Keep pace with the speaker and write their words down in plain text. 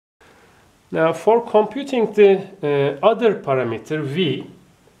Now for computing the other parameter v,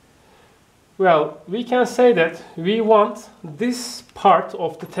 well, we can say that we want this part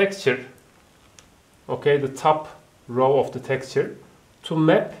of the texture, okay, the top row of the texture, to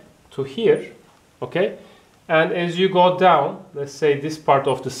map to here, okay? And as you go down, let's say this part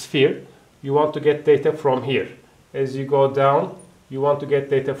of the sphere, you want to get data from here. As you go down, you want to get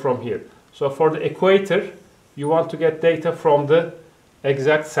data from here. So for the equator, you want to get data from the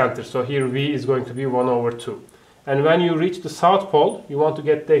exact center. So here v is going to be 1/2. And when you reach the south pole, you want to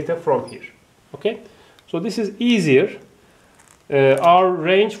get data from here. Okay? So this is easier. Our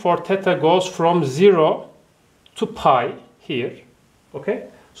range for theta goes from 0 to pi here. Okay?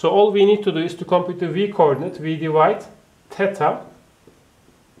 So all we need to do is to compute the v coordinate. We divide theta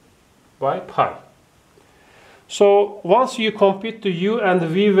by pi. So once you compute the u and the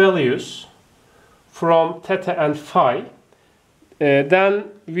v values from theta and phi, then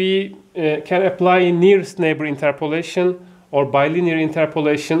we can apply nearest neighbor interpolation or bilinear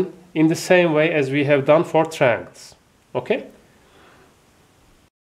interpolation in the same way as we have done for triangles. Okay?